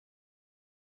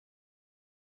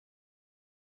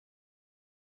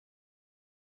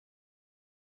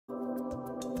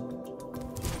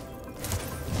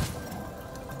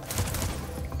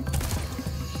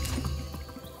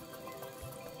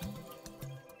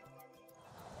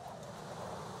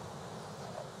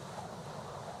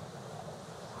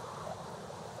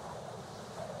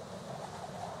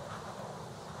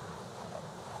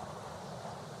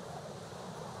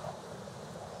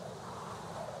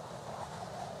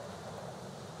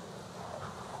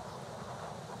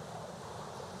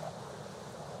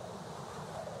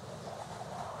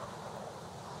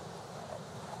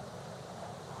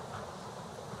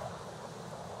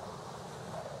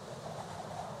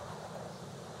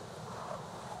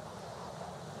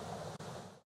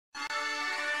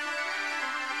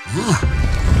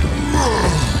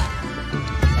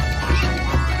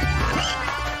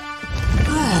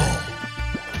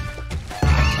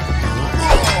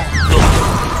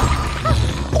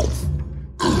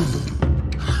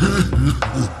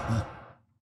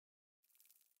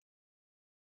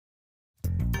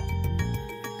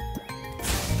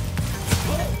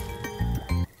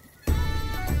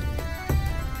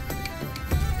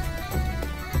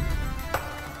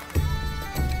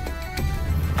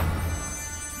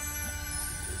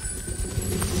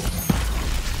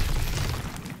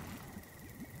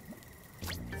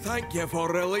Thank you for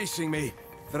releasing me.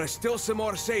 There are still some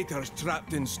more satyrs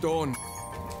trapped in stone.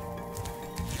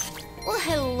 Well,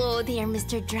 hello there,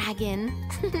 Mr. Dragon.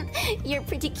 You're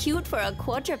pretty cute for a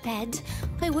quadruped.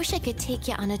 I wish I could take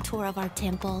you on a tour of our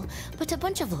temple, but a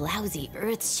bunch of lousy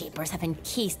earth shapers have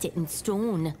encased it in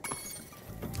stone.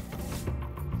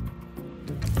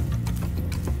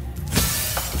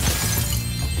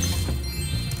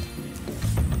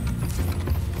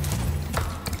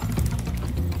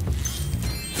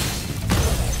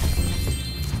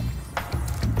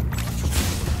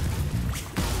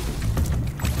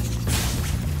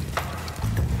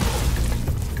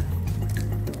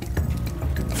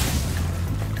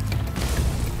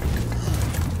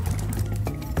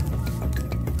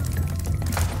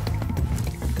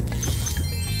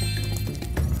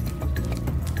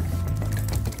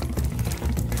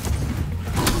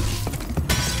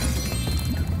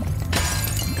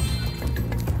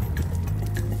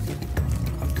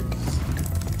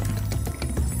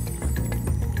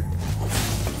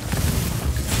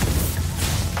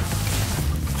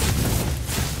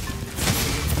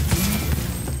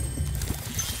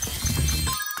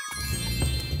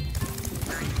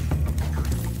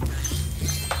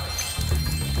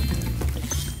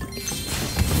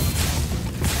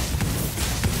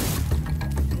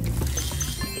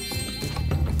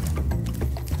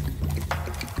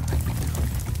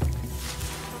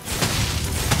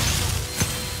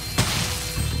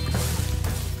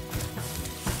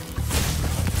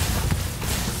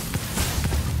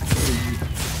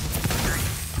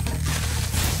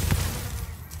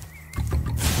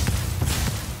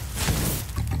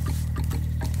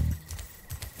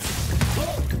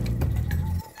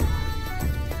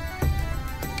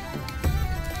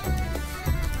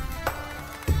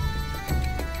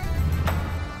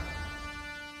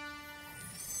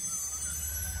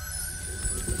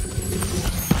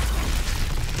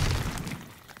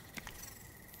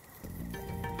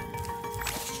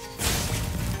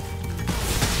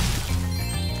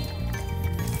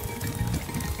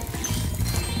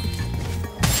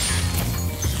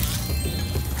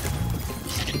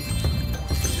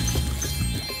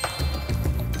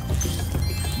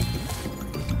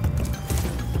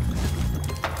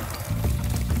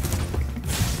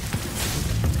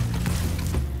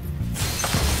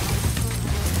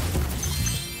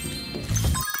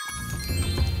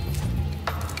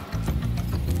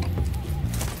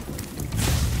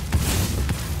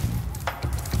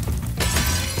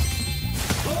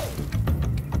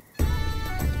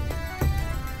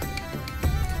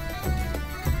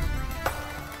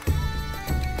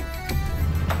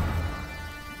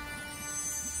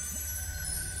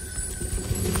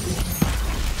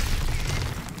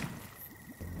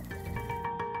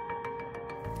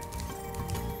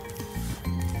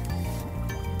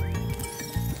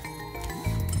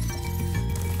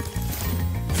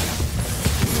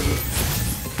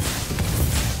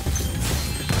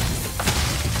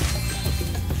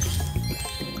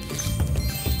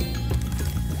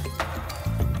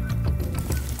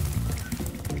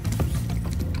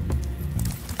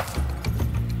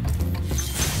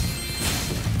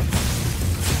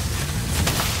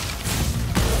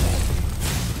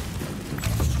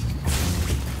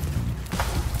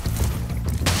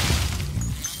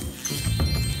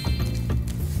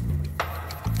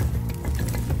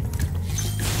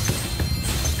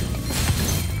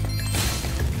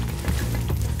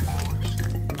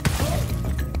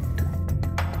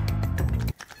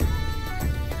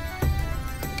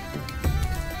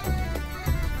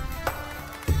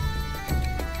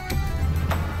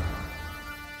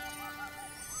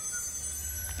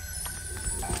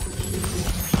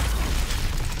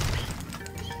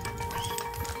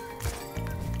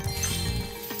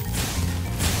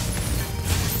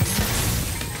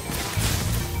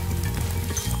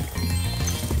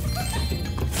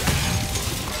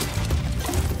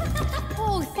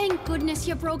 Goodness,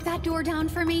 you broke that door down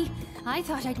for me. I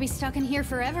thought I'd be stuck in here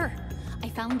forever. I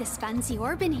found this fancy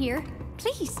orb in here.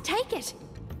 Please, take it.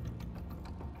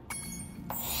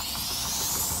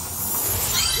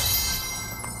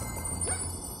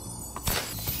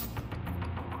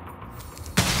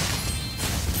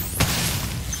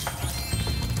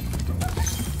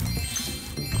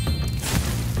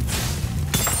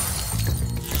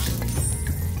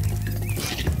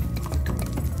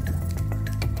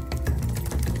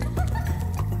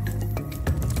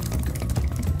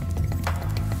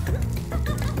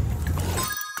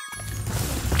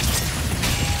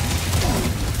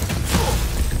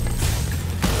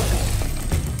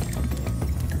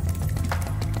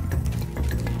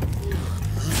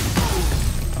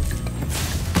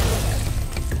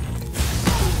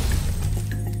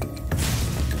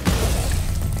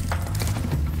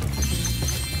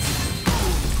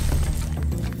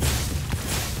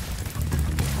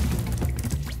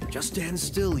 Just stand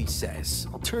still, he says.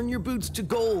 I'll turn your boots to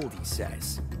gold, he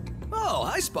says. Oh,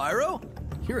 hi, Spyro.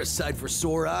 You're a sight for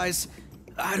sore eyes.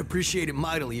 I'd appreciate it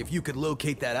mightily if you could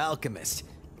locate that alchemist.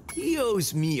 He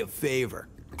owes me a favor.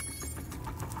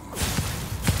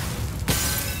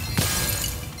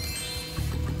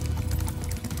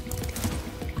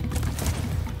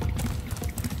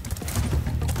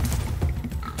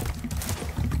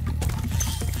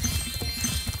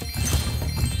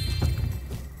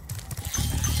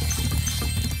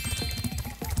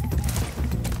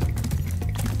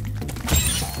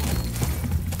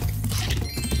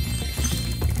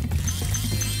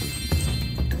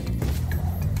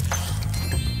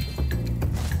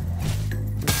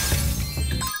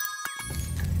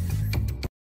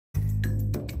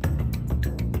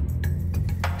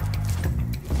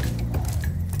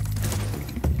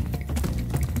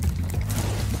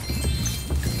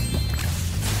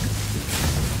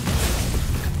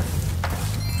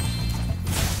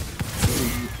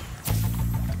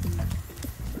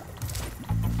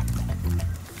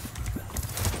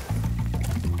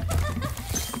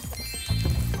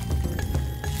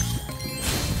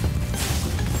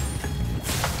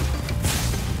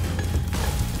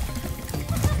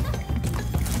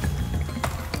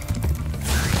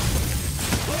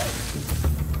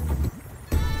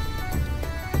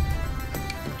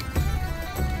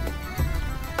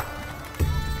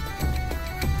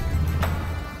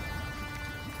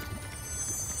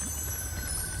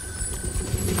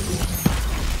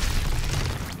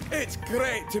 It's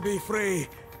great to be free.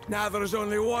 Now there's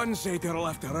only one satyr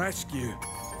left to rescue.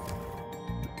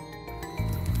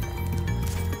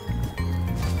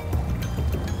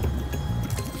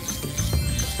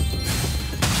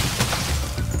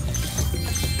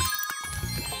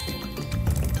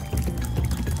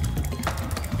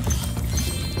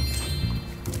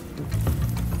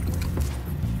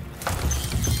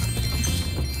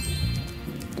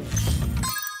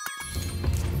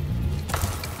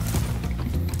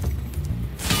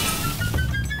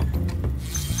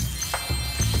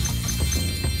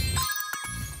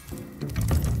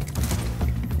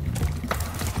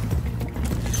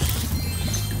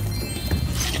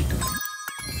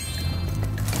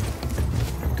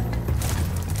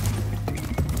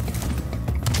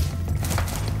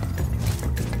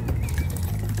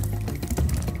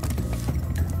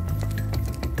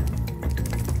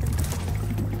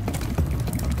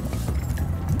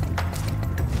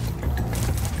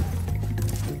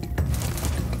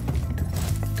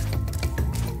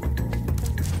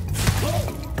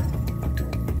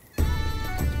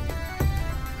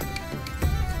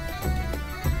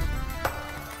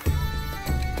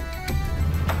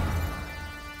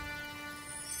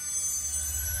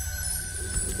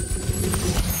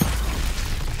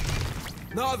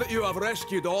 Now that you have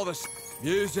rescued all this,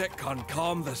 music can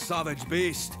calm the savage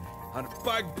beast, and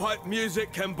bagpipe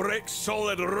music can break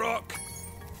solid rock.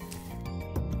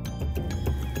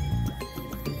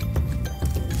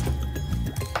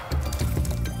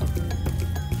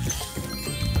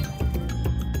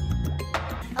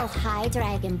 Oh, hi,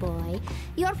 Dragon Boy.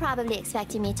 You're probably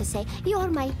expecting me to say, "You're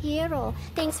my hero.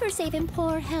 Thanks for saving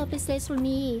poor, helpless little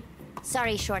me."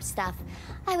 Sorry, short stuff.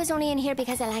 I was only in here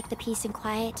because I like the peace and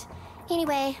quiet.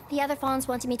 Anyway, the other fawns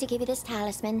wanted me to give you this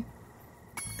talisman.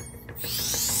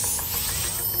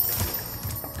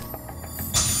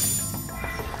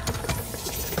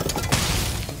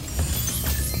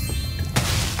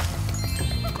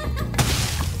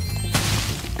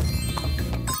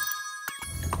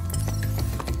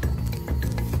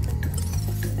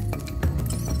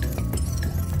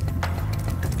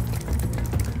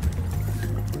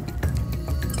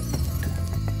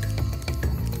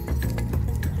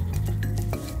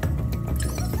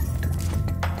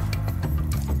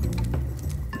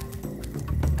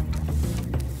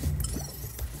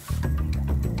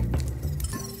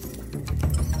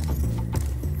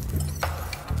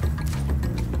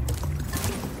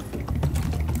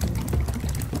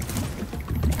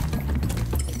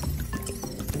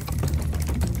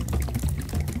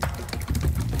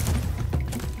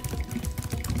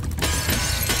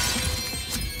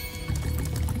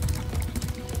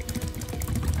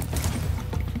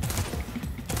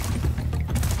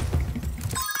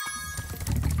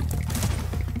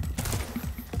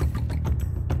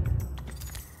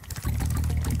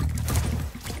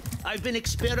 I've been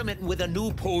experimenting with a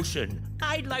new potion.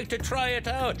 I'd like to try it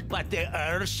out, but the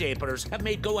Earth Shapers have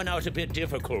made going out a bit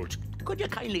difficult. Could you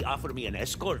kindly offer me an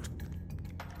escort?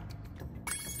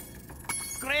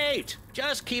 Great!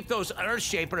 Just keep those Earth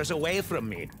Shapers away from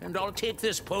me, and I'll take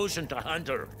this potion to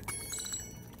Hunter.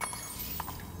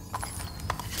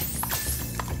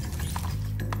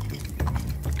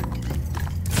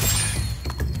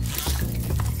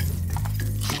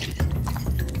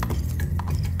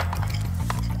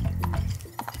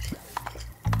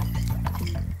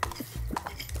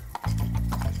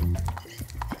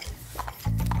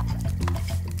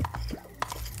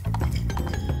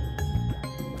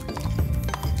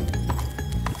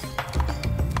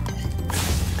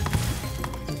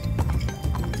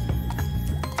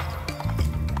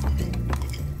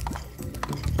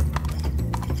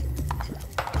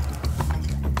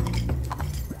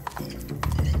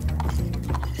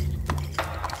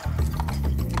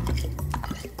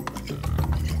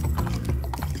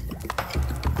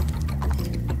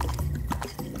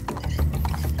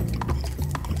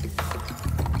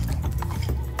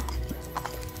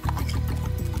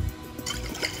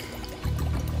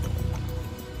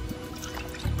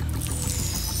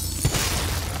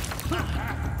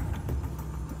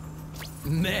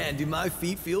 Man, do my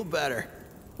feet feel better.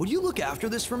 Would you look after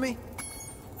this for me?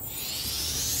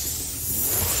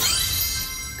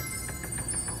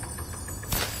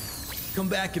 Come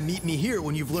back and meet me here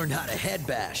when you've learned how to head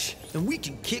bash, and we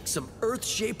can kick some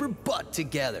Earthshaper butt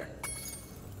together.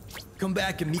 Come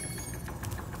back and meet...